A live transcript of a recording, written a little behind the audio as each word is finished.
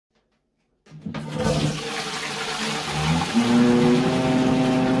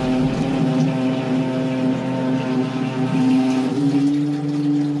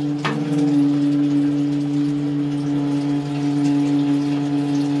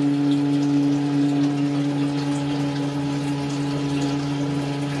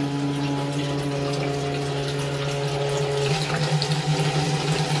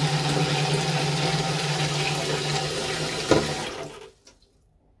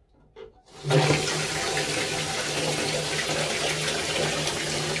Drain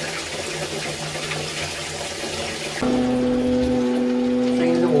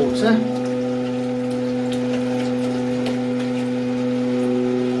the water.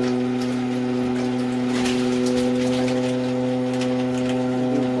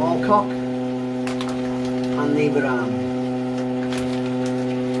 Ball cock and lever arm.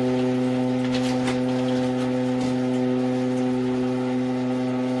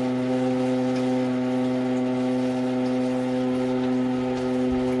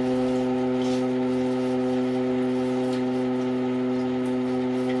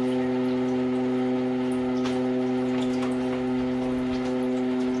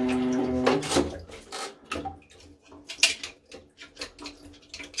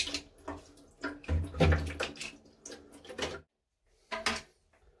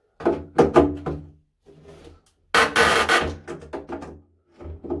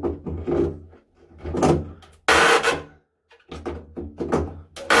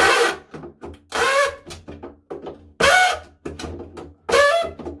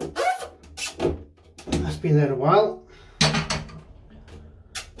 That's been there a while.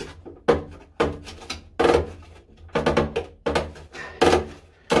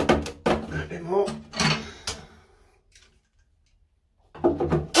 A bit more.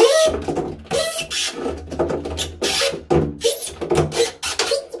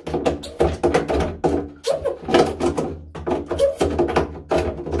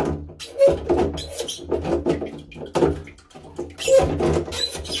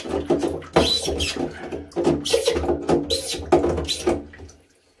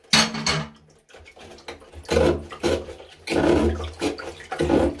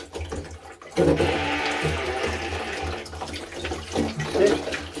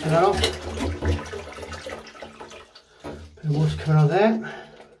 Turn that off. Bit of water coming out there.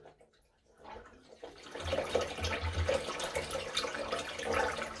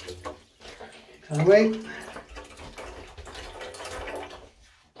 Take that away.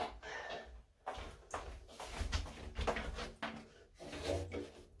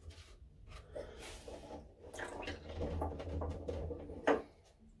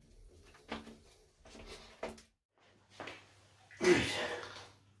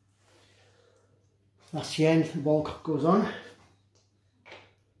 That's the end, the ball cock goes on.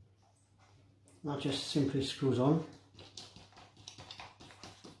 That just simply screws on.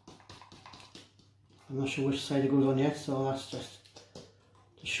 I'm not sure which side it goes on yet, so that's just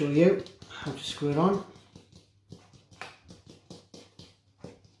to show you how to screw it on.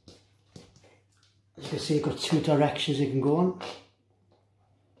 As you can see, you've got two directions you can go on.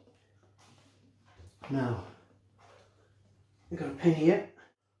 Now, we've got a pin here,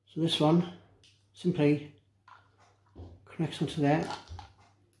 so this one simply connects onto there,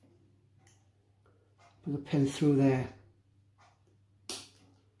 put the pin through there,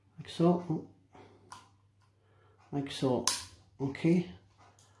 like so, like so. Okay,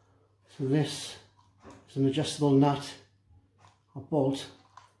 so this is an adjustable nut or bolt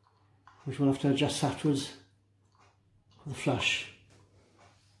which we'll have to adjust afterwards for the flush.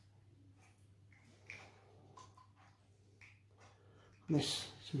 And this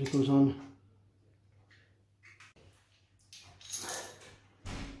simply goes on.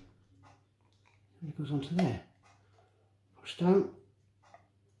 It goes onto there, push down,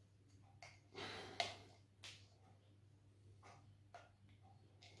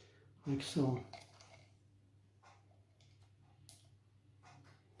 like so,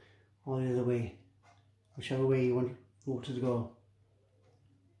 or the other way, whichever way you want the water to go.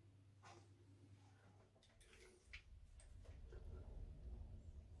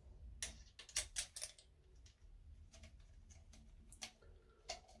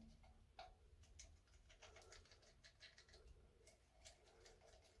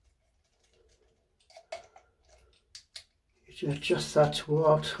 You adjust that to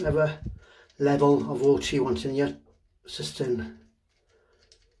whatever level of water you want in your cistern.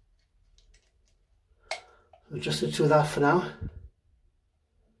 Adjust it to that for now.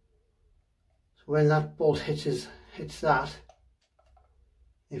 So when that bolt hits that,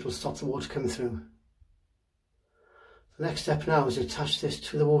 it will stop the water coming through. The next step now is to attach this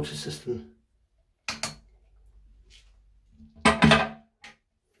to the water cistern.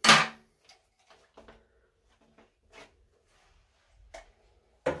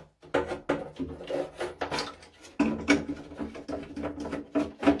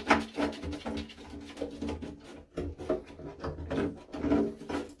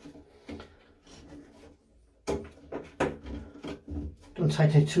 Don't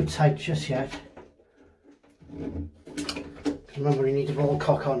tighten it too tight just yet. Remember, you need the ball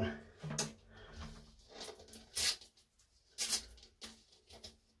cock on.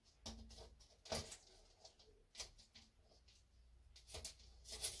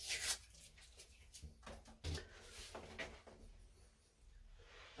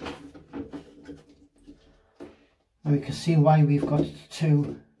 And we can see why we've got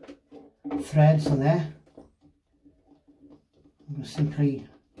 2 threads on there. I'm going to simply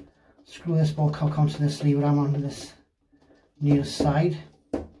screw this ball cock onto this lever arm onto this near side.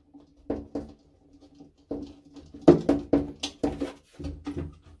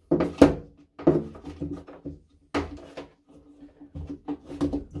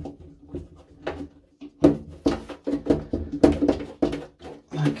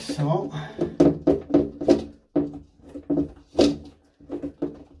 Like so.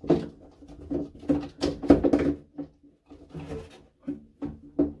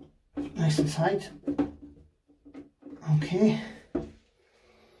 Nice and tight. Okay.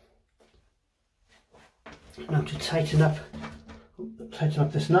 Now to tighten up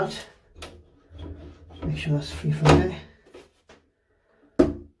this nut. Make sure that's free from there.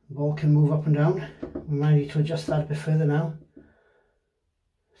 The ball can move up and down. We might need to adjust that a bit further now.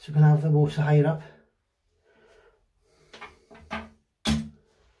 So we're going to have the water higher up.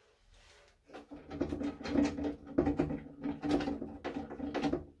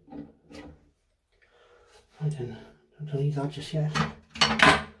 I don't need that just yet.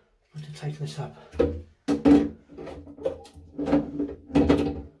 I want to tighten this up.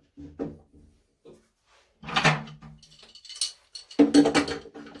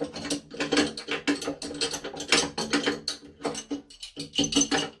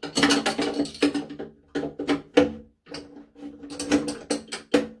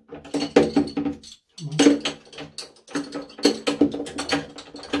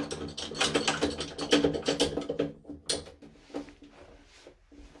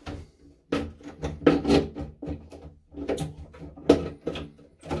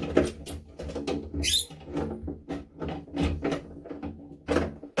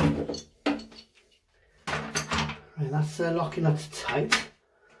 That's locking that tight.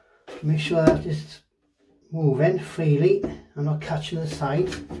 Make sure that it's moving freely and not catching the side.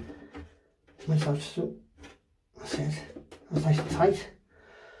 That's it. That's nice and tight.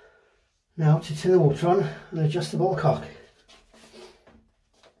 Now to turn the water on and adjust the ball cock.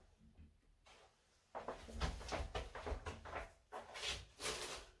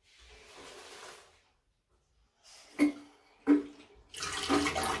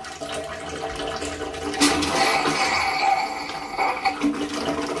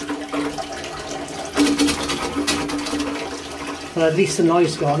 Well, at least the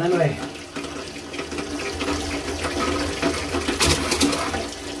noise gone anyway.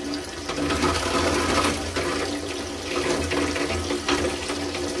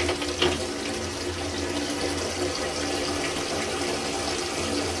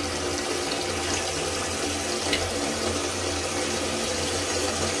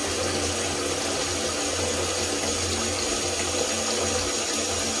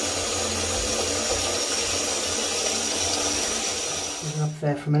 Up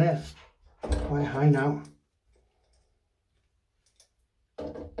there for a minute, quite high now.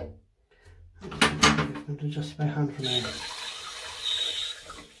 I'm going to adjust my hand from there.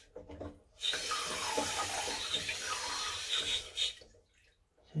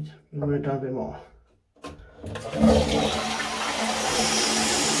 Lower it down a bit more.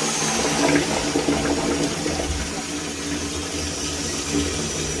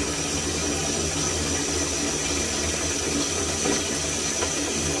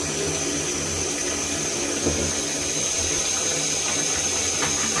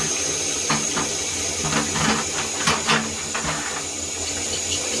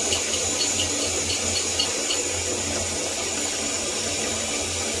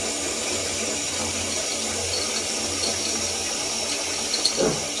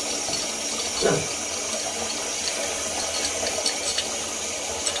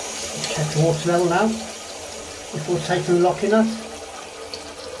 Check the water level now before taking the locking nut.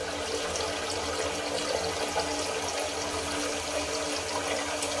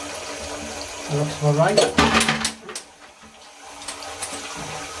 That looks about right.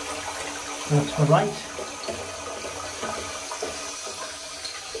 That looks about right.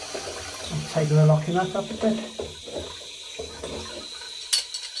 I'll tighten the locking nut up a bit.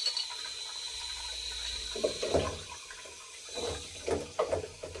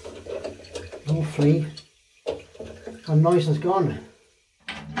 Hopefully our noise is gone.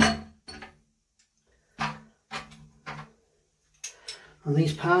 And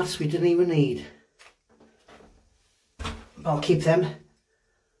these parts we didn't even need. I'll keep them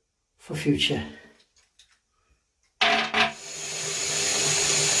for future.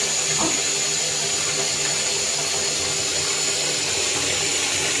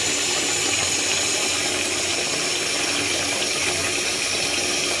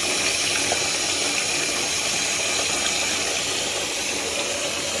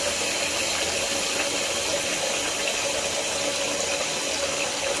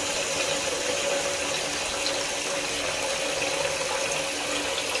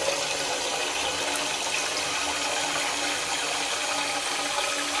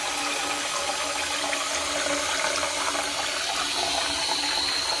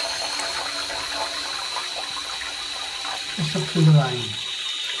 just up to the line.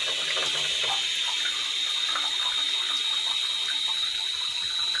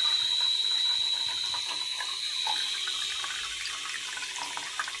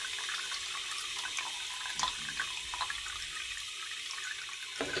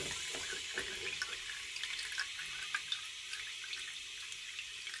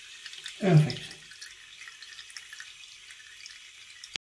 Perfect.